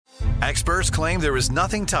Experts claim there is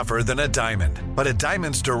nothing tougher than a diamond. But at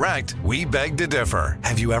Diamonds Direct, we beg to differ.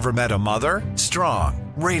 Have you ever met a mother?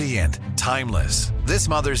 Strong, radiant, timeless. This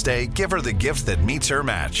Mother's Day, give her the gift that meets her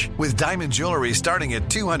match. With diamond jewelry starting at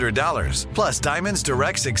 $200. Plus Diamonds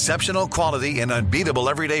Direct's exceptional quality and unbeatable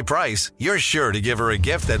everyday price, you're sure to give her a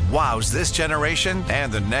gift that wows this generation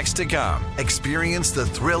and the next to come. Experience the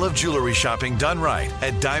thrill of jewelry shopping done right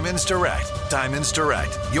at Diamonds Direct. Diamonds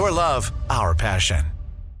Direct. Your love, our passion.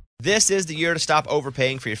 This is the year to stop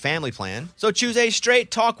overpaying for your family plan. So choose a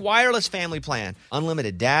Straight Talk Wireless family plan.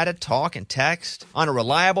 Unlimited data, talk, and text on a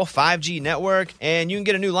reliable 5G network. And you can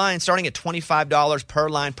get a new line starting at $25 per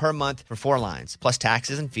line per month for 4 lines, plus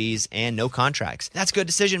taxes and fees and no contracts. That's good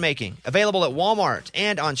decision making. Available at Walmart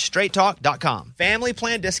and on straighttalk.com. Family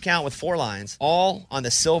plan discount with 4 lines, all on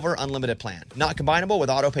the Silver Unlimited plan. Not combinable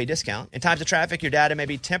with auto pay discount. In times of traffic, your data may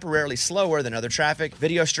be temporarily slower than other traffic.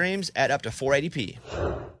 Video streams at up to 480p.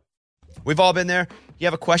 We've all been there. You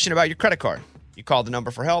have a question about your credit card. You call the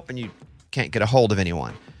number for help and you can't get a hold of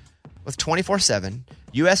anyone. With 24/7,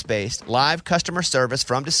 U.S.-based live customer service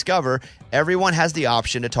from Discover, everyone has the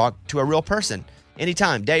option to talk to a real person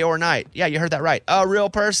anytime, day or night. Yeah, you heard that right. A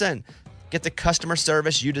real person. Get the customer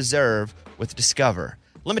service you deserve with Discover.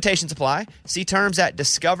 Limitations apply. See terms at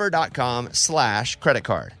discover.com/credit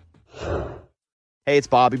card. Hey, it's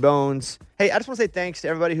Bobby Bones. Hey, I just want to say thanks to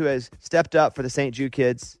everybody who has stepped up for the St. Jude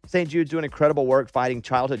kids. St. Jude's doing incredible work fighting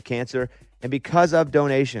childhood cancer. And because of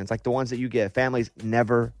donations like the ones that you give, families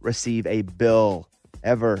never receive a bill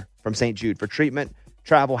ever from St. Jude for treatment,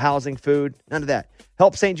 travel, housing, food, none of that.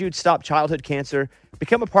 Help St. Jude stop childhood cancer.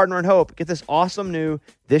 Become a partner in hope. Get this awesome new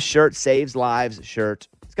This Shirt Saves Lives shirt.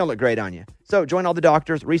 It's going to look great on you. So join all the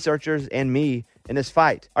doctors, researchers, and me in this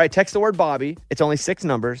fight. All right, text the word Bobby. It's only 6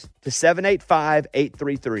 numbers to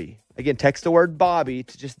 785-833. Again, text the word Bobby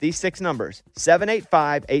to just these 6 numbers,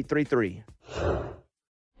 785-833. Here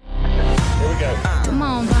we go. Come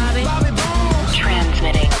on, Bobby.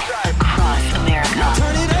 Transmitting across America.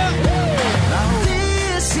 Turn it up.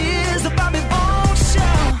 This is the Bobby Bones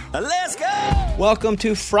Show. Let's go. Welcome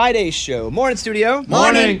to Friday's show. Morning, studio.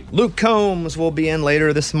 Morning. Luke Combs will be in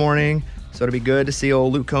later this morning, so it'll be good to see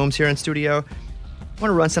old Luke Combs here in studio. I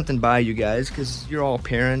want to run something by you guys because you're all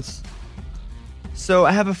parents. So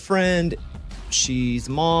I have a friend, she's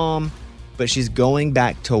mom, but she's going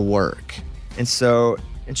back to work. And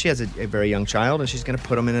she has a very young child, and she's going to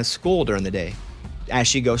put him in a school during the day as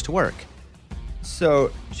she goes to work.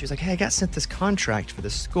 So she's like, hey, I got sent this contract for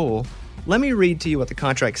this school. Let me read to you what the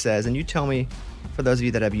contract says, and you tell me, for those of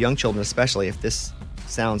you that have young children especially, if this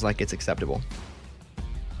sounds like it's acceptable.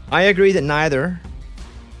 I agree that neither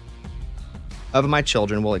of my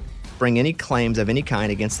children will bring any claims of any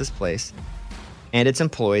kind against this place and its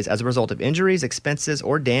employees as a result of injuries, expenses,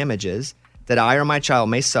 or damages that I or my child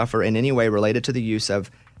may suffer in any way related to the use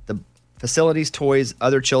of the facilities, toys,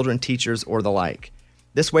 other children, teachers, or the like.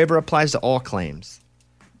 This waiver applies to all claims,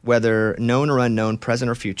 whether known or unknown,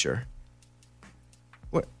 present or future.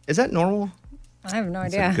 What, is that normal? I have no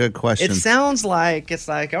idea. That's a good question. It sounds like it's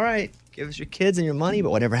like, all right, give us your kids and your money, but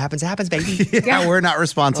whatever happens, happens, baby. Yeah, we're not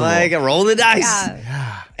responsible. Like, roll the dice.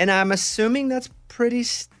 Yeah. And I'm assuming that's pretty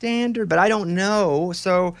standard, but I don't know.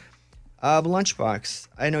 So, Lunchbox,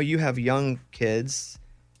 I know you have young kids.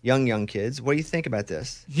 What do you think about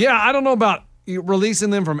this? Yeah, I don't know about releasing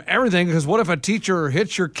them from everything, because what if a teacher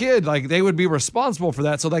hits your kid? Like, they would be responsible for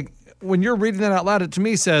that. So, like, when you're reading that out loud, it to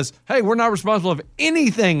me says, hey, we're not responsible if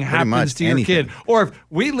anything happens to your kid. Or if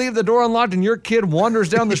we leave the door unlocked and your kid wanders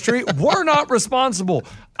down the street, we're not responsible.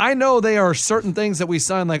 I know there are certain things that we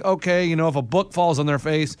sign, like, okay, you know, if a book falls on their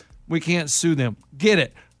face, we can't sue them. Get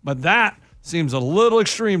it. But that seems a little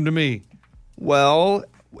extreme to me. Well,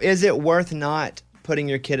 is it worth not putting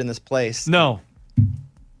your kid in this place? No.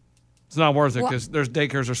 It's not worth it, because there's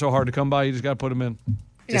daycares are so hard to come by, you just got to put them in.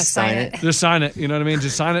 Just sign it. Just sign it. You know what I mean?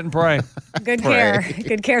 Just sign it and pray. Good care.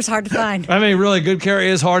 Good care is hard to find. I mean, really, good care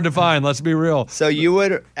is hard to find. Let's be real. So you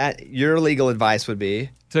would, your legal advice would be?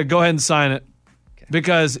 To go ahead and sign it. Okay.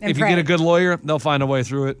 Because if you get a good lawyer, they'll find a way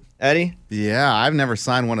through it. Eddie? Yeah, I've never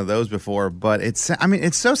signed one of those before, but it's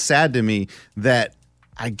so sad to me that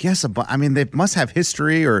I guess, they must have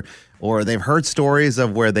history or they've heard stories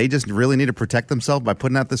of where they just really need to protect themselves by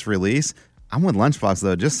putting out this release. I'm with Lunchbox,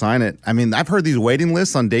 though. Just sign it. I mean, I've heard these waiting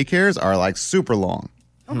lists on daycares are like super long.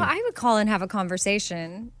 Well, I would call and have a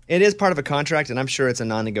conversation. It is part of a contract, and I'm sure it's a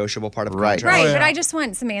non-negotiable part of a Right. contract. Right, but I just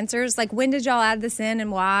want some answers. Like, when did y'all add this in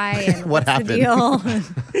and why? And What what's the happened?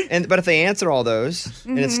 deal? But if they answer all those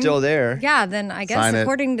and it's still there, Yeah, then I guess Sign it.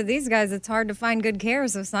 according to these guys, it's hard to find good care,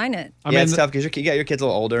 so sign it. I yeah, mean, it's tough because your kid's a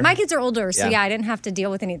little older. My kids are older, so Yeah. yeah, I didn't have to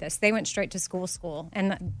deal with any of this. They went straight to school,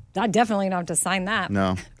 and I definitely don't have to sign that.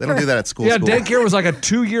 No, they don't do that at school. yeah, school. daycare was like a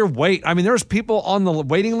 2-year wait. I mean, there was people on the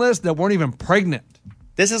waiting list that weren't even pregnant.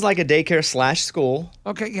 This is like a daycare / school.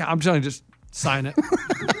 Okay, yeah, I'm telling you, just sign it.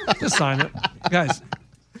 Just sign it. Guys,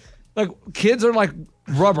 like, kids are like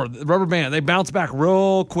rubber band. They bounce back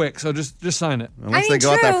real quick, so just sign it. Unless I they mean,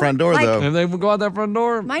 go out that true. front door, Like- though. If they go out that front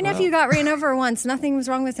door, My nephew got ran over once. Nothing was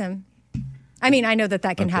wrong with him. I mean, I know that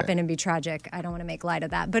can Okay. happen and be tragic. I don't want to make light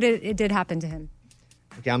of that, but it did happen to him.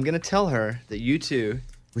 Okay, I'm going to tell her that you two,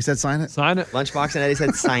 We said sign it. sign it. Lunchbox and Eddie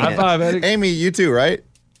said sign High it. five, Eddie. Amy, you too, right?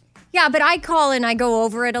 Yeah, but I call and I go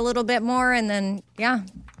over it a little bit more, and then,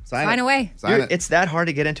 sign it. away. Sign it. It's that hard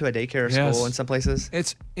to get into a daycare or Yes. school in some places.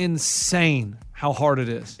 It's insane how hard it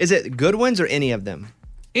is. Is it good ones or any of them?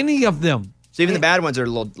 Any of them. So even the bad ones are a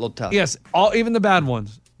little tough. Yes, even the bad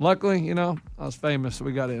ones. Luckily, I was famous, so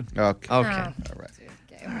we got in. Okay. Okay. Oh. All right.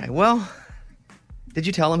 All right. Well, did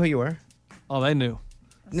you tell them who you were? Oh, they knew.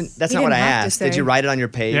 That's You not what I didn't have to asked. Did say. you write it on your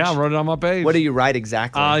page? Yeah, I wrote it on my page. What do you write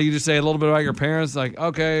exactly? You just say a little bit about your parents, like,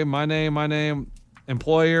 okay, my name,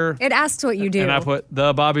 employer. It asks what you do. And I put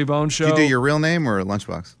the Bobby Bone Show. Did you do your real name or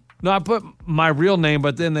lunchbox? No, I put my real name,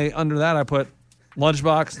 but then under that I put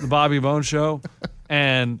Lunchbox, the Bobby Bone Show,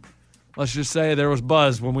 and let's just say there was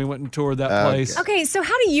buzz when we went and toured that place. Okay, so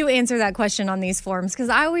how do you answer that question on these forms? Because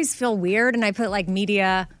I always feel weird, and I put like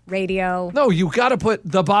media, radio. No, you got to put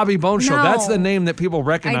the Bobby Bone Show. No. That's the name that people I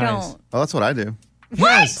recognize. don't. Oh, that's what I do.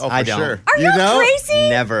 Yes. Oh, for I don't. sure. Are you know? crazy?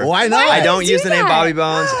 Never. Why not? I would don't you use do the name that? Bobby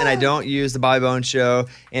Bones, and I don't use the Bobby Bones Show.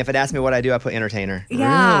 And if it asks me what I do, I put entertainer.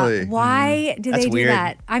 Yeah. Really? Why do That's they do weird.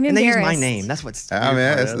 that? I'm and they embarrassed. use my name. That's what's. I mean, weird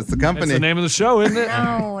part it's of it. the That's company. the name of the show, isn't it?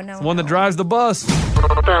 No. It's the one that drives the bus.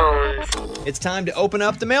 It's time to open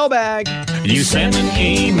up the mailbag. You send an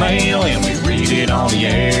email and we read it on the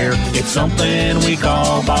air. It's something we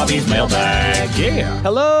call Bobby's mailbag. Yeah.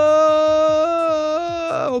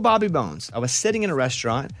 Hello, Bobby Bones. I was sitting in a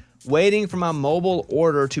restaurant waiting for my mobile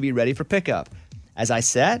order to be ready for pickup. As I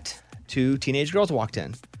sat, 2 teenage girls walked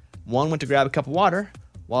in. One went to grab a cup of water,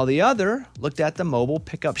 while the other looked at the mobile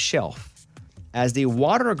pickup shelf. As the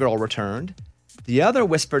water girl returned, the other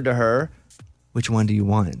whispered to her, "Which one do you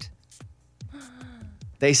want?"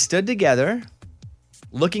 They stood together,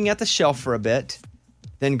 looking at the shelf for a bit,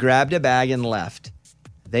 then grabbed a bag and left.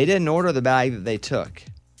 They didn't order the bag that they took.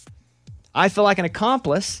 I feel like an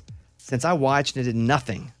accomplice since I watched and did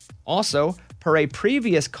nothing. Also, per a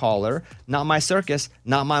previous caller, not my circus,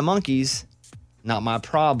 not my monkeys, not my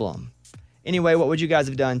problem. Anyway, what would you guys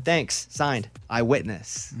have done? Thanks. Signed,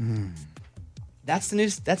 Eyewitness. That's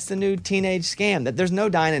the new teenage scam. That there's no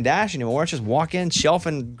dine and dash anymore. It's just walk in, shelf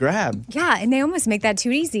and grab. Yeah, and they almost make that too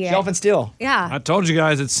easy. Shelf and steal. Yeah. I told you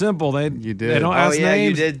guys it's simple. They did. They don't Oh ask yeah,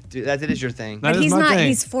 names. you did. That is your thing. That But is he's my not, thing.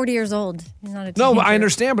 he's 40 years old. He's not a No, teenager. but I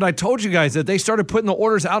understand, but I told you guys that they started putting the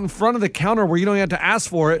orders out in front of the counter where you don't have to ask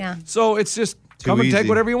for it. Yeah. So it's just come and take easy.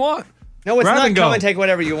 whatever you want. No, it's Grab not and go. come and take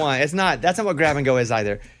whatever you want. It's not. That's not what grab and go is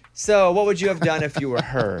either. So what would you have done if you were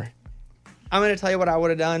her? I'm going to tell you what I would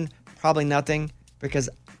have done. Probably nothing, because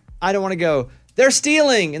I don't want to go, they're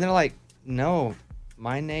stealing. And they're like, no,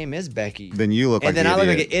 my name is Becky. Then you look and like then the I look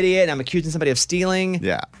idiot. like an idiot and I'm accusing somebody of stealing.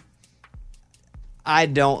 Yeah. I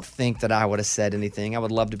don't think that I would have said anything. I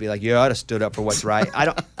would love to be like, yeah, I'd have stood up for what's right.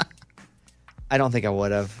 I don't think I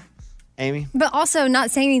would have. Amy? But also,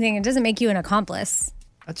 not saying anything, it doesn't make you an accomplice.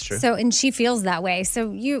 That's true. So, and she feels that way.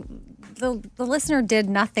 So the listener did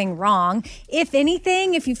nothing wrong. If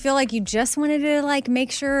anything, if you feel like you just wanted to like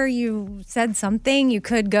make sure you said something, you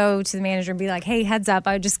could go to the manager and be like, hey, heads up,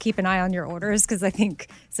 I would just keep an eye on your orders because I think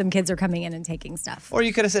some kids are coming in and taking stuff. Or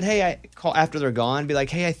you could have said, hey, I call after they're gone, be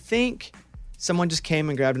like, hey, I think someone just came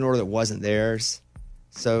and grabbed an order that wasn't theirs.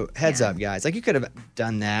 So heads up, guys. Like you could have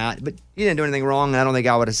done that, but you didn't do anything wrong. And I don't think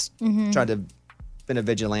I would have tried to been a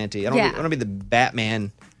vigilante. I don't want to be the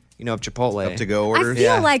Batman, of Chipotle. Up to go I orders.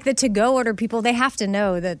 feel like the to-go order people, they have to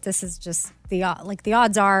know that this is just the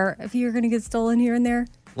odds are if you're going to get stolen here and there.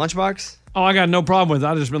 Lunchbox? Oh, I got no problem with it.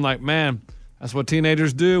 I've just been like, man, that's what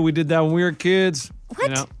teenagers do. We did that when we were kids.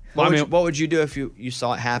 What? What would you do if you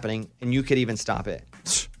saw it happening and you could even stop it?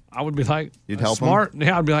 I would be like, You'd help 'em? smart.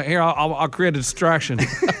 Yeah, I'd be like, here, I'll create a distraction.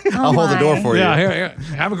 I'll hold the door for you. Yeah, here,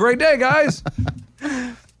 have a great day, guys.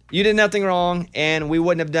 You did nothing wrong, and we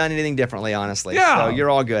wouldn't have done anything differently, honestly. Yeah. So you're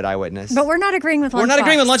all good, eyewitness. But we're not agreeing with Lunchbox. We're not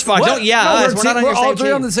agreeing with Lunchbox. What? Don't us. We're not on we're your all same three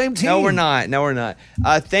team. on the same team. No, we're not.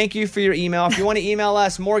 Thank you for your email. If you want to email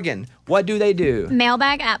us, Morgan, what do they do?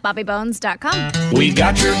 Mailbag@bobbybones.com. We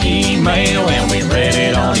got your email and we read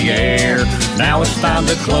it on the air. Now it's time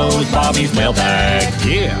to close Bobby's mailbag.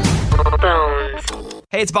 Yeah. Bones.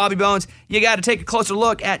 Hey, it's Bobby Bones. You got to take a closer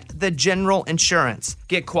look at The General Insurance.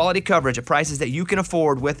 Get quality coverage at prices that you can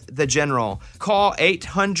afford with The General. Call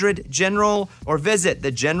 800-GENERAL or visit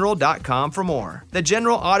thegeneral.com for more. The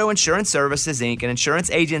General Auto Insurance Services, Inc., an insurance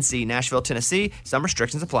agency, Nashville, Tennessee. Some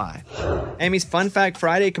restrictions apply. Amy's Fun Fact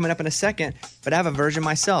Friday coming up in a second, but I have a version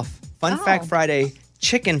myself. Fun Fact Friday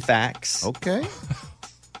Chicken Facts. Okay.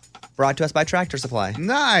 Brought to us by Tractor Supply.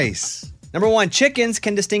 Nice. Number 1, chickens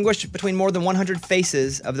can distinguish between more than 100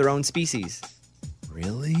 faces of their own species.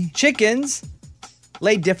 Really? Chickens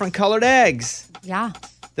lay different colored eggs. Yeah.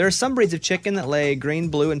 There are some breeds of chicken that lay green,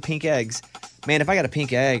 blue, and pink eggs. Man, if I got a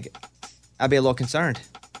pink egg, I'd be a little concerned.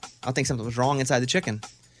 I think something was wrong inside the chicken.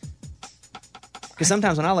 Because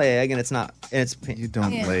sometimes when I lay an egg and it's pink. You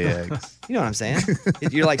don't lay eggs. You know what I'm saying?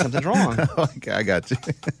 You're like, something's wrong. Okay, I got you.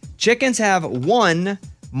 Chickens have one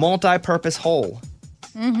multi-purpose hole.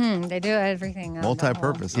 Mm-hmm. They do everything. on the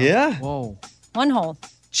Multi-purpose. Huh? Yeah. Whoa. hole. One hole.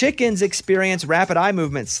 Chickens experience rapid eye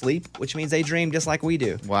movement sleep, which means they dream just like we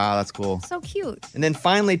do. Wow, that's cool. So cute. And then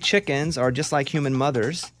finally, chickens are just like human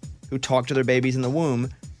mothers who talk to their babies in the womb.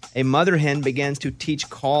 A mother hen begins to teach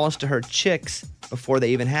calls to her chicks before they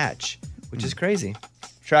even hatch, which is crazy.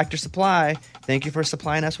 Tractor Supply, thank you for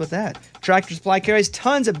supplying us with that. Tractor Supply carries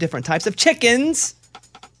tons of different types of chickens.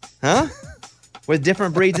 Huh? With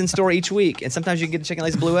different breeds in store each week. And sometimes you can get a chicken that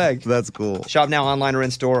lays a blue egg. That's cool. Shop now online or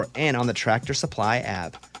in store and on the Tractor Supply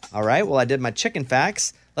app. All right, well, I did my chicken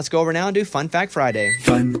facts. Let's go over now and do Fun Fact Friday.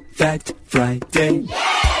 Fun Fact Friday.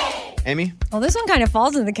 Amy, Well, this one kind of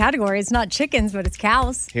falls in the category. It's not chickens, but it's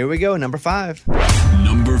cows. here we go. Number 5.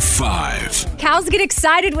 Number 5. Cows get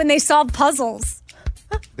excited when they solve puzzles.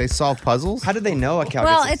 They solve puzzles? How did they know a cow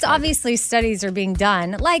Well, gets it's excited? obviously studies are being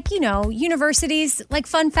done. Like, universities. Like,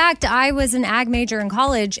 fun fact, I was an ag major in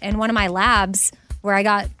college, and one of my labs where I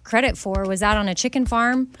got credit for was out on a chicken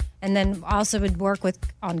farm, and then also would work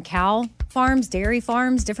on cow farms, dairy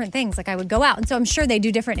farms, different things. Like, I would go out, and so I'm sure they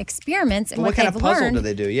do different experiments. And What kind they've of puzzle learned, do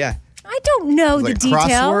they do? Yeah. I don't know Like the details.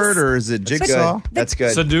 crossword or is it jigsaw? Good. That's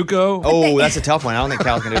good. Sudoku. Oh, that's a tough one. I don't think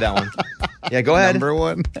cows can do that one. Yeah, go ahead. Number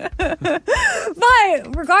 1.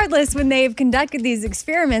 But regardless, when they've conducted these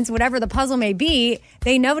experiments, whatever the puzzle may be,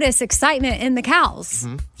 they notice excitement in the cows,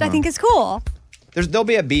 which I think is cool. There'll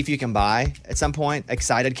be a beef you can buy at some point,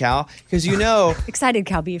 excited cow, because Excited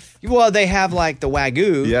cow beef. well, they have like the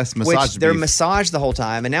Wagyu. Yes, which massaged they're beef. massaged the whole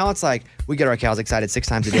time. And now it's like, we get our cows excited 6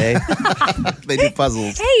 times a day. They do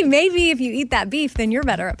puzzles. Hey, maybe if you eat that beef, then you're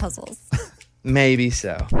better at puzzles. Maybe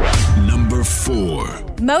so. Number 4.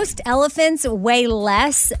 Most elephants weigh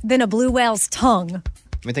less than a blue whale's tongue.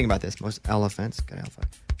 Let me think about this. Most elephants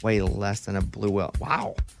weigh less than a blue whale.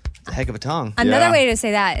 Wow. That's a heck of a tongue. Another Yeah. way to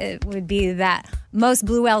say that it would be that most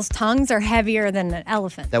blue whales' tongues are heavier than an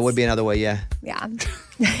elephant's. That would be another way, yeah. Yeah.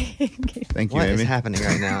 Thank you, What is Amy. happening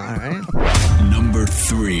right now? All right. Number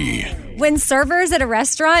 3. When servers at a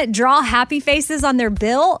restaurant draw happy faces on their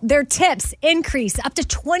bill, their tips increase up to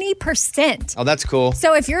 20%. Oh, that's cool.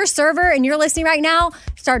 So if you're a server and you're listening right now,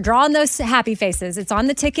 start drawing those happy faces. It's on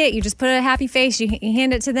the ticket. You just put a happy face, you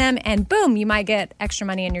hand it to them, and boom, you might get extra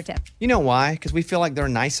money in your tip. You know why? Because we feel like they're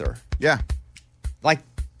nicer. Yeah. Like,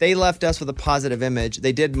 they left us with a positive image.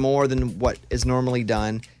 They did more than what is normally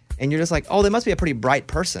done. And you're just like, oh, they must be a pretty bright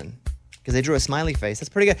person because they drew a smiley face. That's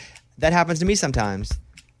pretty good. That happens to me sometimes.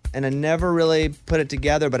 And I never really put it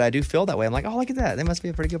together, but I do feel that way. I'm like, oh, look at that. They must be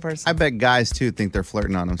a pretty good person. I bet guys, too, think they're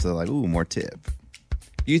flirting on them, so they're like, ooh, more tip.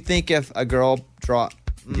 You think if a girl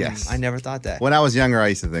Yes. I never thought that. When I was younger, I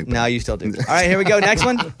used to think that. No, you still do. All right, here we go. Next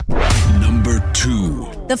one. Number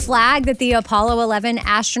 2. The flag that the Apollo 11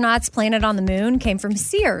 astronauts planted on the moon came from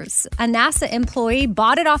Sears. A NASA employee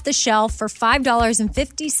bought it off the shelf for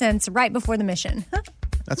 $5.50 right before the mission.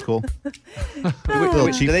 That's cool. Do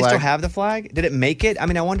cheap they flag. still have the flag? Did it make it? I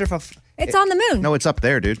mean, I wonder if It's on the moon. No, it's up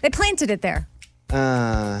there, dude. They planted it there.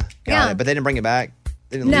 got Yeah. it. But they didn't bring it back.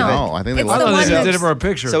 They didn't No. leave it. No, I think they It's left the I it thought one they there. did it that's- for a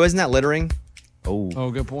picture. So isn't that littering? Oh.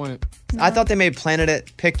 Oh, good point. I thought they maybe planted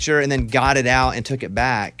it picture and then got it out and took it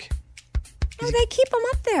back. No, they keep them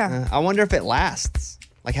up there. I wonder if it lasts.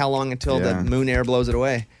 Like how long until the Yeah. moon air blows it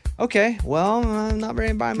away. Okay, well, not very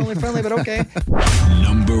environmentally friendly, but okay.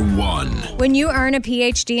 Number 1. When you earn a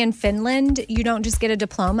PhD in Finland, you don't just get a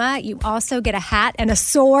diploma, you also get a hat and a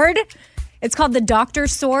sword. It's called the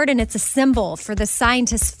Doctor's Sword, and it's a symbol for the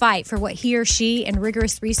scientist's fight for what he or she, in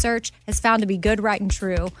rigorous research, has found to be good, right, and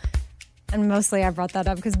true. And mostly I brought that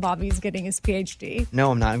up because Bobby's getting his PhD.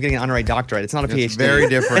 No, I'm not. I'm getting an honorary doctorate. It's not a PhD. It's very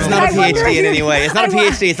different. It's not a PhD in any way. It's not a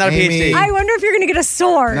PhD. It's not a PhD. I wonder if you're going to get a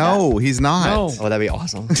sword. No, he's not. No. Oh, that'd be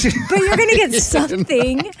awesome. But you're going to get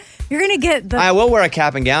something. You're going to get the... I will wear a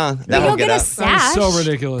cap and gown. That You'll won't get get a up. sash. That's so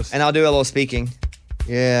ridiculous. And I'll do a little speaking.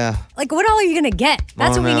 Yeah. Like, what all are you going to get?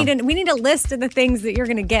 That's Oh, what no. we need. We need a list of the things that you're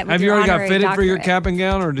going to get with Have you your already got honorary fitted for your doctorate. cap and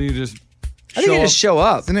gown, or do you just I think you just show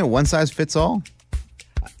up. Isn't it one size fits all?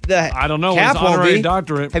 I don't know. Cap It's won't honorary be.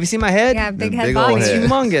 doctorate. Have you seen my head? Yeah, big The head big Bobby. old head.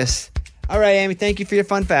 Humongous. All right, Amy, thank you for your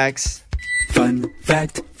fun facts. Fun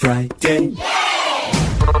Fact Friday.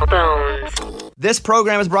 Bones. This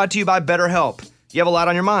program is brought to you by BetterHelp. You have a lot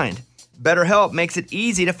on your mind. BetterHelp makes it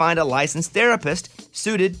easy to find a licensed therapist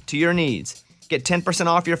suited to your needs. Get 10%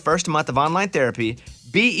 off your first month of online therapy.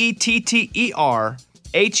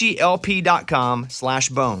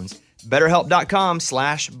 BetterHelp.com/bones.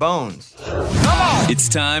 BetterHelp.com/bones. It's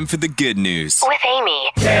time for the good news. With Amy.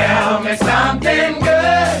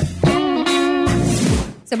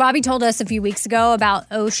 So Bobby told us a few weeks ago about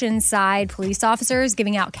Oceanside police officers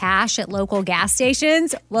giving out cash at local gas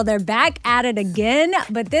stations. Well, they're back at it again,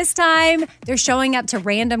 but this time they're showing up to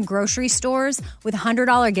random grocery stores with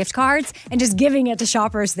 $100 gift cards and just giving it to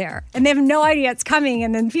shoppers there. And they have no idea it's coming.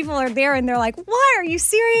 And then people are there and they're like, "What? Are you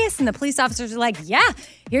serious?" And the police officers are like, "Yeah,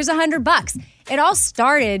 here's $100." It all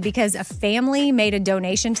started because a family made a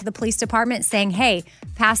donation to the police department saying, "Hey,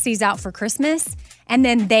 pass these out for Christmas." And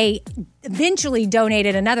then they eventually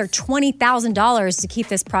donated another $20,000 to keep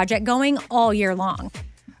this project going all year long.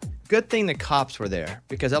 Good thing the cops were there,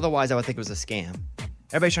 because otherwise I would think it was a scam.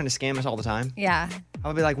 Everybody's trying to scam us all the time. Yeah. I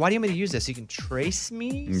would be like, why do you want me to use this? So you can trace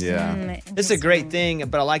me? Yeah. This is a great thing,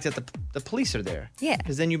 but I like that the police are there. Yeah.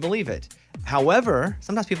 Because then you believe it. However,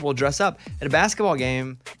 sometimes people will dress up. At a basketball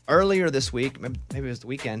game earlier this week, maybe it was the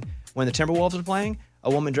weekend, when the Timberwolves were playing, a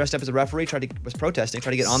woman dressed up as a referee was protesting, tried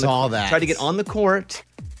to get on the court,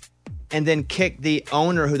 and then kicked the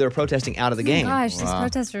owner who they were protesting out of the game. Gosh, these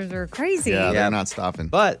protesters are crazy. Yeah, they're not stopping.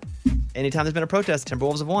 But anytime there's been a protest, the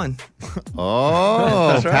Timberwolves have won. Oh,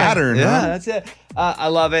 That's right. pattern, Yeah, huh? that's it. I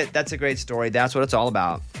love it. That's a great story. That's what it's all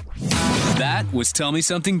about. That was Tell Me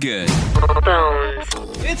Something Good. Bones.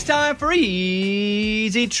 It's time for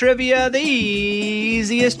Easy Trivia, the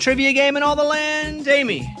easiest trivia game in all the land.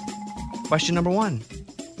 Amy, question number 1.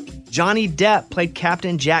 Johnny Depp played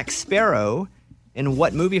Captain Jack Sparrow in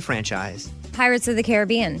what movie franchise? Pirates of the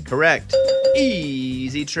Caribbean. Correct.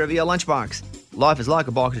 Easy Trivia lunchbox. Life is like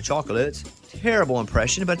a box of chocolates. Terrible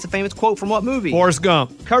impression, but it's a famous quote from what movie? Forrest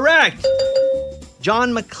Gump. Correct.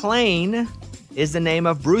 John McClane is the name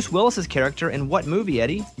of Bruce Willis's character in what movie,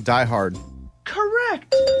 Eddie? Die Hard.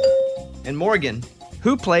 Correct. And Morgan,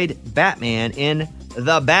 who played Batman in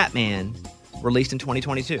The Batman, released in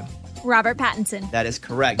 2022? Robert Pattinson. That is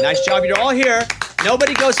correct. Nice job. You're all here.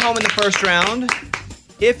 Nobody goes home in the first round.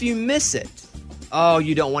 If you miss it, oh,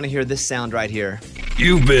 you don't want to hear this sound right here.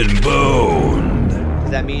 You've been boned.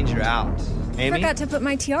 That means you're out. I Amy, forgot to put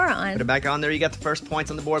my tiara on. put it back on there. You got the first points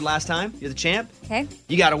on the board last time. You're the champ. Okay.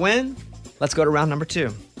 You got to win. Let's go to round number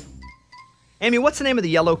 2. Amy, what's the name of the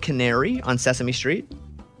yellow canary on Sesame Street?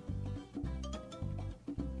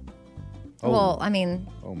 Well, I mean,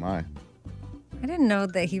 Oh, my. I didn't know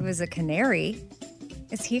that he was a canary.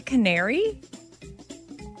 Is he a canary?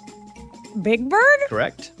 Big Bird?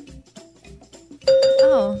 Correct.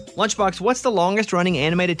 Oh, Lunchbox, what's the longest running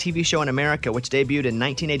animated TV show in America, which debuted in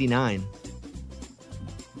 1989?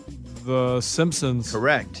 The Simpsons.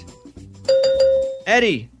 Correct.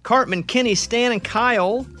 Eddie, Cartman, Kenny, Stan, and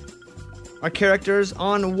Kyle are characters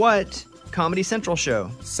on what Comedy Central show?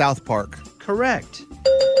 South Park. Correct.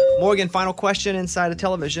 Morgan, final question inside of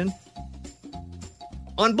television.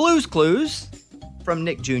 On Blue's Clues, from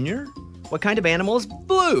Nick Jr., what kind of animal is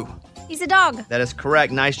blue? He's a dog. That is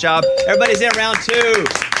correct. Nice job. Everybody's in round 2.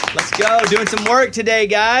 Let's go. Doing some work today,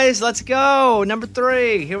 guys. Let's go. Number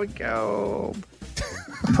 3. Here we go.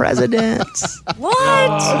 Presidents.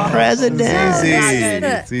 what? Presidents. Easy.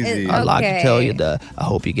 That's It's easy. I'd like to tell you I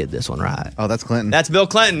hope you get this one right. Oh, that's Clinton. That's Bill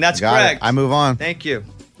Clinton. That's Got correct. it. I move on. Thank you.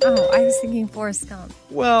 Oh, I was thinking Forrest Gump.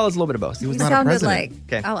 Well, it's a little bit of both. He was You not a sounded president.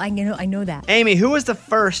 like. Okay. Oh, I know that. Amy, who was the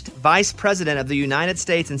first vice president of the United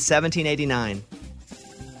States in 1789?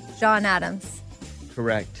 John Adams.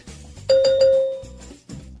 Correct.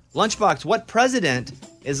 Lunchbox, what president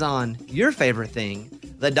is on your favorite thing,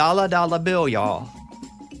 the dollar bill, y'all?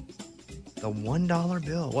 The $1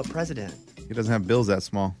 bill. What president? He doesn't have bills that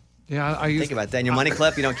small. Yeah, I used. Think about that. In your money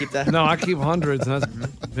clip, you don't keep that? No, I keep hundreds, and that's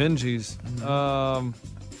Benji's.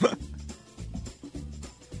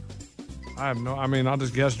 I have no. I mean, I'll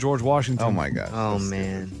just guess George Washington. Oh my God. Oh,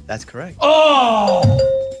 man. That's correct. Oh!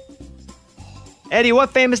 Eddie, what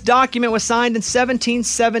famous document was signed in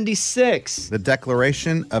 1776? The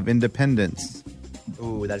Declaration of Independence.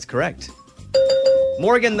 Ooh, that's correct.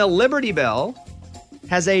 Morgan, the Liberty Bell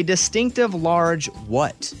has a distinctive large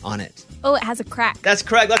what on it? Oh, it has a crack. That's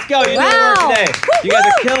correct. Let's go. You Wow. did it today. You guys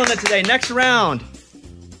are killing it today. Next round.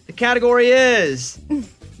 The category is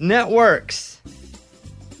networks.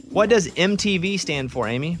 What does MTV stand for,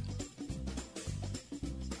 Amy?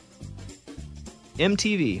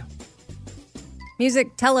 MTV.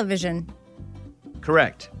 Music television.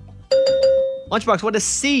 Correct. Lunchbox, what does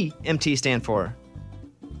CMT stand for?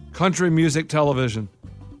 Country music television.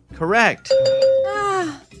 Correct.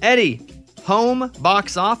 Eddie, home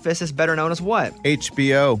box office is better known as what?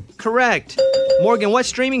 HBO. Correct. Morgan, what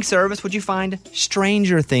streaming service would you find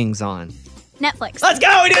Stranger Things on? Netflix. Let's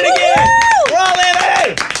go. We did it again. We're all in,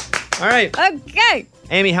 baby. All right. Okay.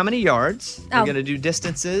 Amy, how many yards? Oh. We're going to do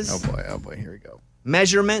distances. Oh boy, here we go.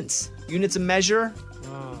 Measurements, units of measure.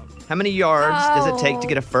 How many yards does it take to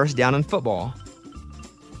get a first down in football?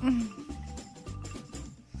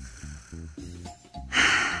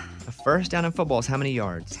 A first down in football is how many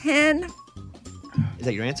yards? 10. Is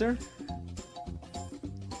that your answer?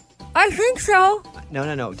 I think so.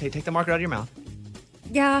 No. Take the marker out of your mouth.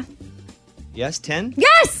 Yeah. Yes, 10?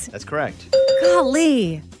 Yes! That's correct.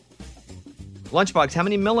 Golly. Lunchbox, how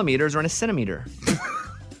many millimeters are in a centimeter?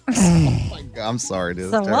 Oh my God, I'm sorry,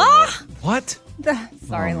 dude. So That's what? What?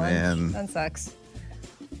 Sorry, Oh, Lynn. man. That sucks.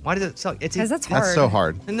 Why does it suck? Because that's hard. That's so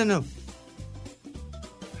hard. No.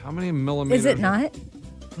 How many millimeters? Is it not?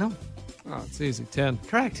 No. Oh, it's easy. 10.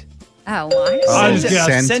 Correct. Oh, why? I just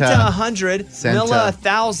guessed. Centa 100, Centa. milla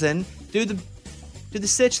 1,000. Do the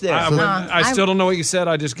stitch there. I still don't know what you said.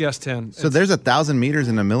 I just guessed 10. So there's 1,000 meters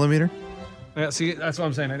in a millimeter? Yeah, see, that's what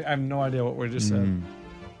I'm saying. I have no idea what we just said.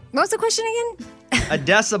 What was the question again? A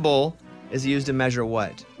decibel is used to measure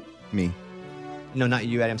what? Me. No, not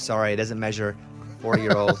you, Eddie. I'm sorry. It doesn't measure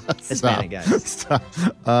 40-year-old Hispanic guys. Stop.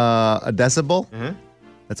 A decibel? Uh-huh.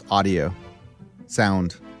 That's audio.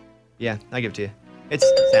 Sound. Yeah, I'll give it to you. It's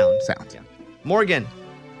sound. Sound. Yeah. Morgan,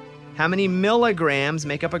 how many milligrams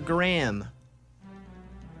make up a gram?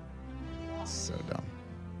 So dumb.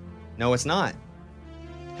 No, it's not.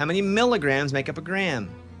 How many milligrams make up a gram?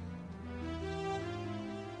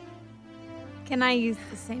 Can I use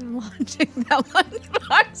the same logic that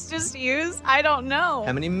Lunchbox just used? I don't know.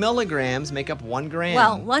 How many milligrams make up 1 gram?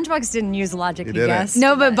 Well, Lunchbox didn't use logic, He he didn't. guessed.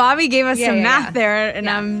 No, but Bobby gave us Yeah, some yeah, math yeah. there, and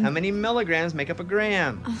Yeah. I'm How many milligrams make up a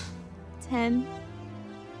gram? 10.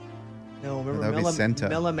 No, remember That would be centa.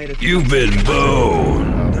 millimeter. You've been boned.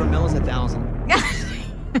 Remember, mill is 1,000.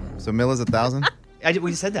 So mill is 1,000?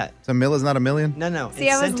 We just said that. So mill is not a million? No. See,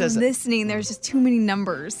 I was listening. There's just too many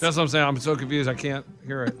numbers. That's what I'm saying. I'm so confused. I can't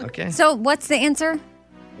hear it. Okay. So what's the answer?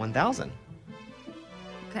 1,000.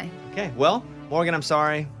 Okay. Okay. Well, Morgan, I'm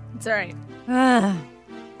sorry. It's all right.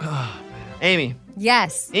 Amy,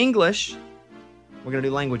 Yes. English. We're going to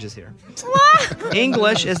do languages here.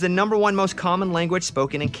 English is the #1 most common language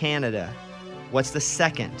spoken in Canada. What's the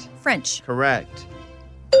second? French. Correct.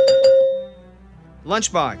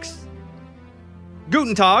 Lunchbox.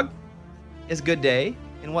 Guten Tag is good day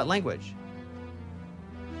in what language?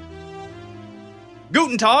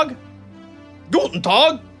 Guten Tag. Guten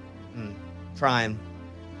Tag. Trying.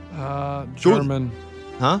 German.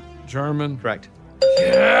 Huh? German. Correct.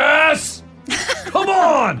 Yes! Come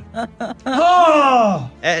on! Oh!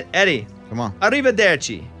 Eddie. Come on.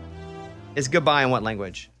 Arrivederci is goodbye in what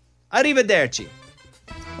language? Arrivederci.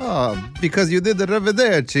 Oh, because you did the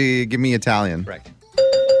Arrivederci. Give me Italian. Correct.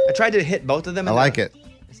 I tried to hit both of them. I like it.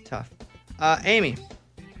 It's tough. Amy,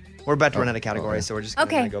 we're about to run out of categories, so we're just going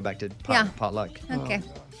to Okay. go back to Yeah. potluck. Okay.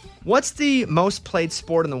 What's the most played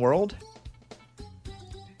sport in the world?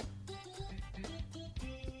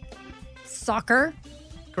 Soccer.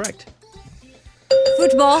 Correct.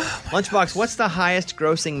 Football. Lunchbox, what's the highest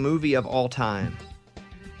grossing movie of all time?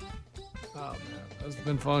 Oh, man. That's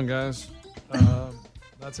been fun, guys.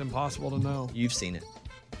 That's impossible to know. You've seen it.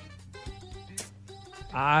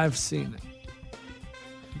 I've seen it.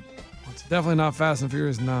 It's definitely not Fast and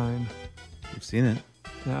Furious 9. You've seen it.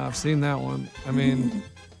 Yeah, I've seen that one. I mean,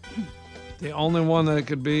 the only one that it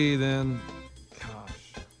could be then,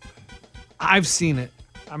 gosh. I've seen it.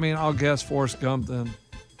 I mean, I'll guess Forrest Gump then.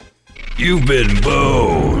 You've been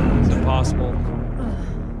boned. It's impossible.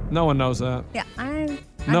 No one knows that. Yeah, I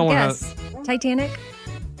No one guess. Titanic.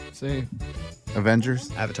 See?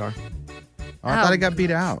 Avengers. Avatar. Oh, I thought it got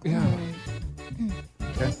beat out. Yeah.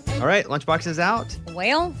 Okay. All right, Lunchbox is out.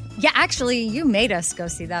 Whale? Yeah, actually, you made us go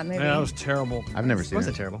see that movie. Yeah, that was terrible. I've never It seen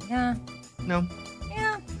wasn't it. terrible. Yeah. No.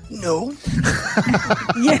 Yeah. No.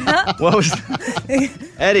 Yeah. What was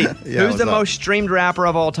Eddie? Yeah, Who's the what's up? most streamed rapper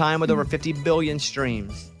of all time with over 50 billion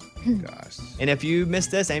streams? Gosh. And if you miss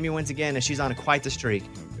this, Amy wins again, and she's on quite the streak.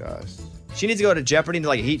 Gosh. She needs to go to Jeopardy and do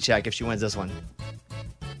like a heat check if she wins this one.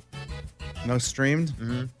 No streamed?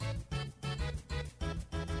 Mm-hmm.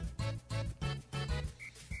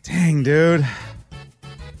 Dang, dude.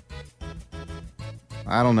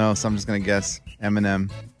 I don't know, so I'm just going to guess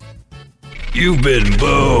Eminem. You've been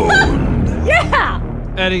boned. Yeah.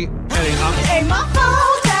 Eddie, Ain't my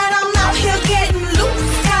fault that I'm out here getting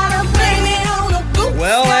loose. Gotta blame it on the boots.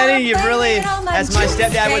 Well, Eddie, you've really, on the as my juice,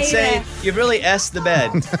 stepdad would say, baby. you've really S-ed the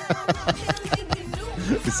bed.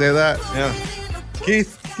 You say that? Yeah.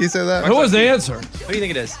 Keith, can you say that? who was the answer? What do you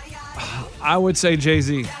think it is? I would say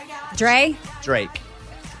Jay-Z. Dre? Drake.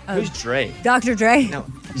 Who's Drake? Dr. Dre? No.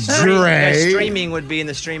 Dre. Streaming would be in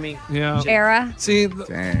the streaming. Yeah. Era? See,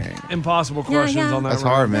 Dang. impossible questions yeah. on that. That's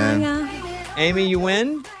one. hard, man. Yeah. Amy, you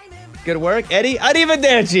win. Good work. Eddie,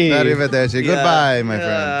 arrivederci. Arrivederci. Goodbye, my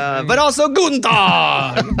friend. But also guten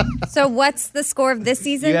Tag. So what's the score of this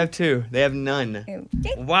season? You have 2. They have none. Okay.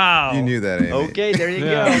 Wow. You knew that, Amy. Okay, there you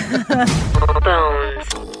Yeah. go.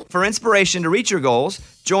 For inspiration to reach your goals,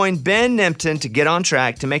 join Ben Nimpton to get on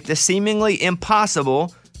track to make the seemingly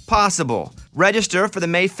impossible possible. Register for the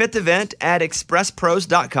May 5th event at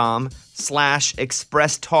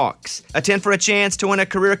expresspros.com/expresstalks. Attend for a chance to win a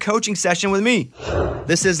career coaching session with me.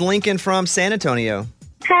 This is Lincoln from San Antonio.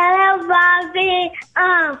 Hello, Bobby.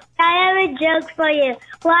 I have a joke for you.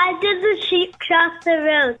 Why does the sheep cross the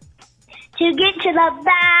road? To get to the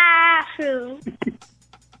bathroom.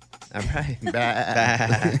 All right.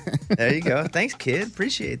 There you go. Thanks, kid.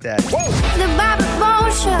 Appreciate that. The Bobby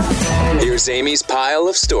Bones Show. Here's Amy's pile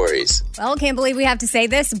of stories. Well, can't believe we have to say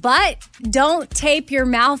this, but don't tape your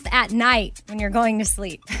mouth at night when you're going to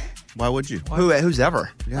sleep. Why would you? Who's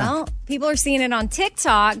ever? Well, people are seeing it on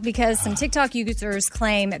TikTok because some TikTok users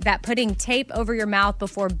claim that putting tape over your mouth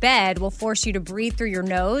before bed will force you to breathe through your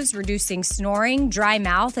nose, reducing snoring, dry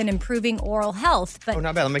mouth, and improving oral health. But Oh,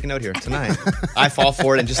 not bad. I'll make a note here tonight. I fall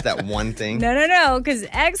for it in just that one thing. No, because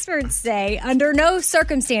experts say under no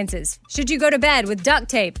circumstances should you go to bed with duct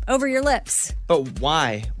tape over your lips. But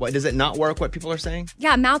why? What, does it not work, what people are saying?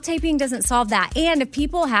 Yeah, mouth taping doesn't solve that. And if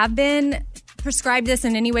people have been prescribed this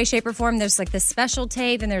in any way, shape, or form, there's like this special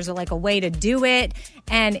tape and there's like a way to do it.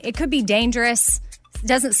 And it could be dangerous. It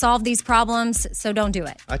doesn't solve these problems, so don't do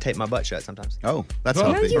it. I tape my butt shut sometimes. Oh, that's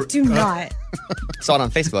No, healthy. you do not. Saw it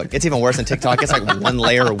on Facebook. It's even worse than TikTok. It's like one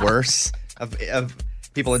layer worse of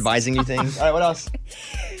people advising you things. All right, what else?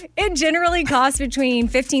 It generally costs between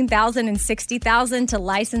 $15,000 and $60,000 to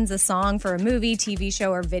license a song for a movie, TV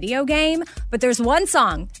show, or video game. But there's one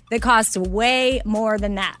song that costs way more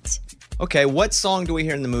than that. Okay, what song do we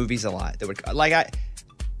hear in the movies a lot? That would like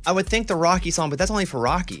I would think the Rocky song, but that's only for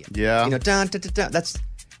Rocky. Yeah. You know, dun, dun, dun, dun, that's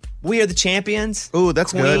We Are the Champions. Ooh,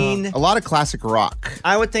 that's Queen. good. A lot of classic rock.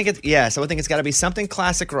 I would think I would think it's got to be something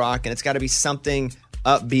classic rock, and it's got to be something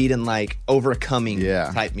upbeat and like overcoming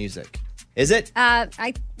type music. Is it?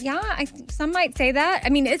 Some might say that. I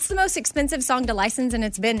mean, it's the most expensive song to license, and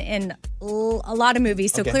it's been in a lot of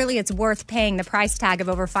movies. So clearly, it's worth paying the price tag of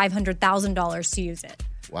over $500,000 to use it.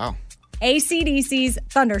 Wow. AC/DC's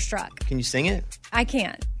Thunderstruck. Can you sing it? I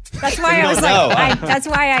can't. That's why I was like, that's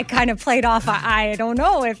why I kind of played off. I don't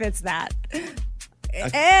know if it's that.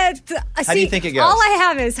 How do you think it goes? All I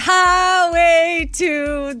have is Highway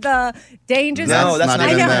to the Danger Zone. No, that's not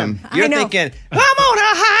even them. You're I know. thinking, I'm on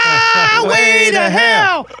a highway to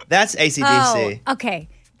hell. That's AC/DC. Oh, okay.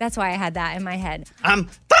 That's why I had that in my head. I'm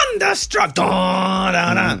thunderstruck. Dun,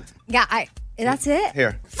 dun, dun. Yeah, that's it.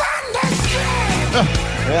 Here.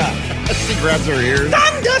 Yeah. She grabs her ears.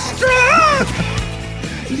 Thunderstruck!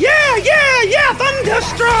 Yeah,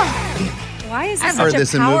 thunderstruck! Why is that I've such heard a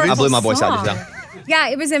this in powerful movies. I blew my voice song? out just now. Yeah,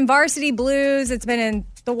 it was in Varsity Blues. It's been in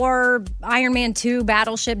Thor, Iron Man 2,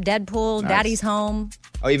 Battleship, Deadpool, Daddy's Home.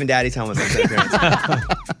 Oh, even Daddy's Home was on the appearance.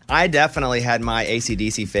 I definitely had my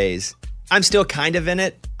AC/DC phase. I'm still kind of in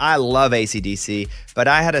it. I love AC/DC, but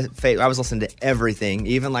I had a phase. I was listening to everything,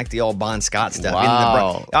 even like the old Bon Scott stuff.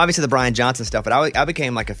 Wow. Even obviously the Brian Johnson stuff, but I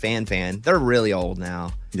became like a fan. They're really old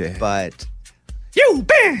now. Yeah. But you've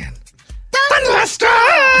been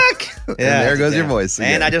thunderstruck! And there goes your voice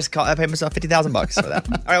And again. I paid myself $50,000 for that.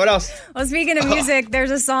 All right, what else? Well, speaking of music,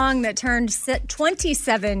 there's a song that turned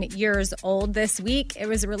 27 years old this week. It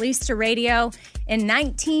was released to radio in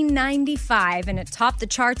 1995, and it topped the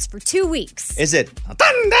charts for 2 weeks. Is it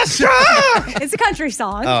Thunderstruck? It's a country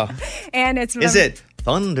song. Oh. And it's Is it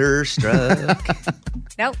Thunderstruck?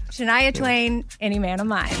 Nope. Shania Twain, Any Man of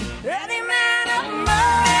Mine. Any man of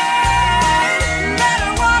mine.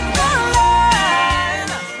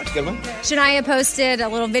 Good one. Shania posted a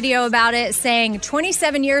little video about it saying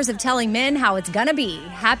 27 years of telling men how it's gonna be.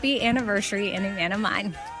 Happy anniversary, any man of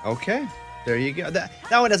mine. Okay. There you go. That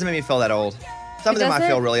one doesn't make me feel that old. Some It of them I feel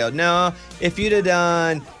doesn't? really old. No, if you'd have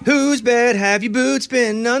done Whose Bed Have Your Boots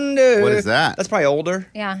Been Under? What is that? That's probably older.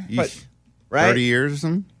 Yeah. But, right? 30 years or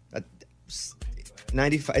something?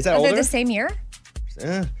 95. Is that Are older? they the same year?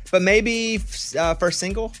 But maybe first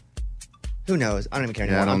single? Who knows? I don't even care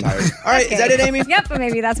anymore. I I'm don't know. tired. All right, is that it, Amy? Yep, but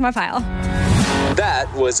maybe that's my pile.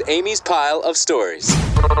 That was Amy's pile of stories.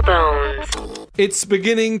 It's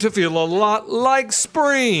beginning to feel a lot like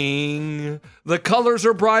spring. The colors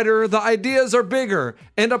are brighter, the ideas are bigger,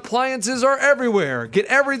 and appliances are everywhere. Get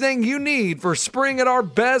everything you need for spring at our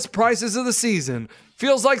best prices of the season.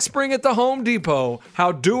 Feels like spring at the Home Depot.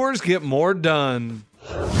 How doers get more done.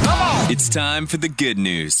 It's time for the good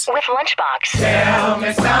news. With Lunchbox. Tell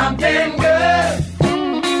me something good.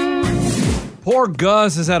 Poor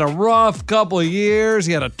Gus has had a rough couple of years.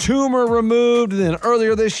 He had a tumor removed, and then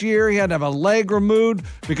earlier this year, he had to have a leg removed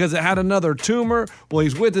because it had another tumor. Well,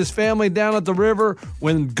 he's with his family down at the river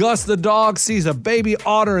when Gus the dog sees a baby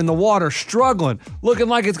otter in the water struggling, looking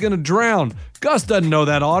like it's going to drown. Gus doesn't know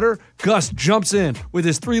that otter. Gus jumps in with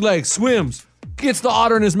his 3 legs, swims, gets the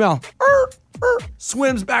otter in his mouth,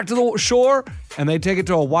 swims back to the shore, and they take it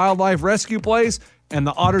to a wildlife rescue place, and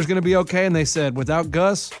the otter's going to be okay. And they said, without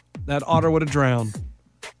Gus, that otter would have drowned.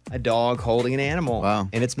 A dog holding an animal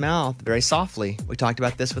in its mouth very softly. We talked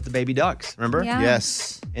about this with the baby ducks, remember? Yeah.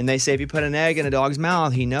 Yes. And they say if you put an egg in a dog's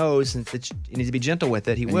mouth, he knows that you need to be gentle with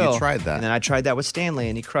it. He And will. you tried that. And then I tried that with Stanley,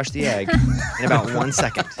 and he crushed the egg in about 1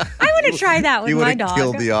 second. I would have tried that with You my would have dog.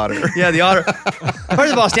 killed the otter. Yeah, the otter.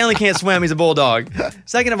 First of all, Stanley can't swim. He's a bulldog.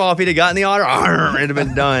 Second of all, if he'd have gotten the otter, it'd have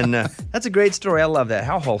been done. That's a great story. I love that.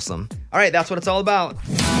 How wholesome. All right, that's what it's all about.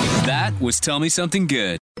 That was Tell Me Something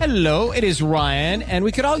Good. Hello, it is Ryan, and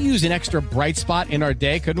we could all use an extra bright spot in our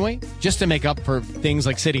day, couldn't we? Just to make up for things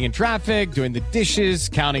like sitting in traffic, doing the dishes,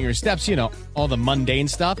 counting your steps, all the mundane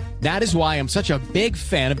stuff. That is why I'm such a big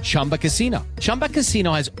fan of Chumba Casino. Chumba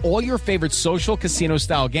Casino has all your favorite social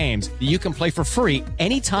casino-style games that you can play for free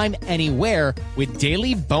anytime, anywhere with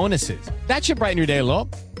daily bonuses. That should brighten your day a little.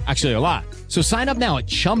 Actually, a lot. So sign up now at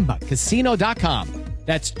ChumbaCasino.com.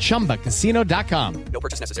 That's ChumbaCasino.com. No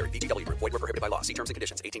purchase necessary. VGW Group. Void where prohibited by law. See terms and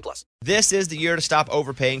conditions. 18+. This is the year to stop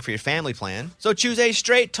overpaying for your family plan. So choose a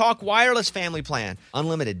Straight Talk Wireless family plan.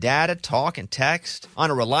 Unlimited data, talk, and text on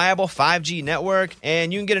a reliable 5G network.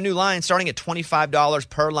 And you can get a new line starting at $25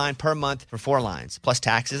 per line per month for 4 lines, plus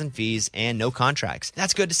taxes and fees and no contracts.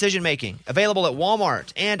 That's good decision making. Available at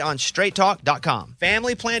Walmart and on straighttalk.com.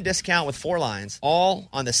 Family plan discount with 4 lines, all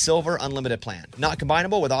on the Silver Unlimited plan. Not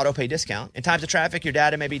combinable with auto pay discount. In times of traffic, your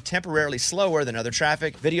data may be temporarily slower than other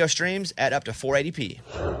traffic. Video streams at up to 480p.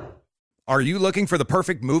 Are you looking for the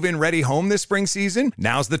perfect move-in ready home this spring season?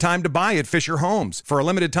 Now's the time to buy at Fisher Homes. For a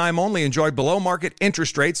limited time only, enjoy below-market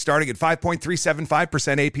interest rates starting at 5.375%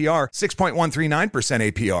 APR,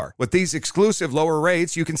 6.139% APR. With these exclusive lower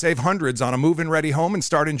rates, you can save hundreds on a move-in ready home and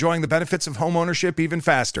start enjoying the benefits of homeownership even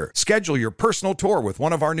faster. Schedule your personal tour with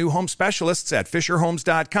one of our new home specialists at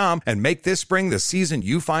FisherHomes.com and make this spring the season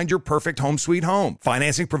you find your perfect home sweet home.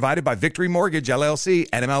 Financing provided by Victory Mortgage, LLC,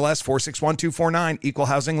 NMLS 461249, Equal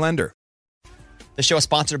Housing Lender. The show is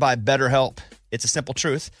sponsored by BetterHelp. It's a simple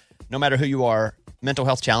truth. No matter who you are, mental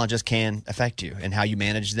health challenges can affect you, and how you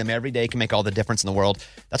manage them every day can make all the difference in the world.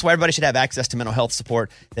 That's why everybody should have access to mental health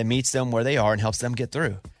support that meets them where they are and helps them get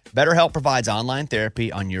through. BetterHelp provides online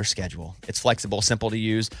therapy on your schedule. It's flexible, simple to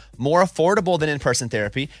use, more affordable than in-person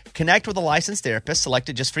therapy. Connect with a licensed therapist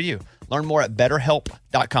selected just for you. Learn more at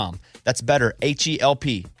BetterHelp.com. That's better,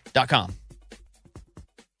 HELP.com.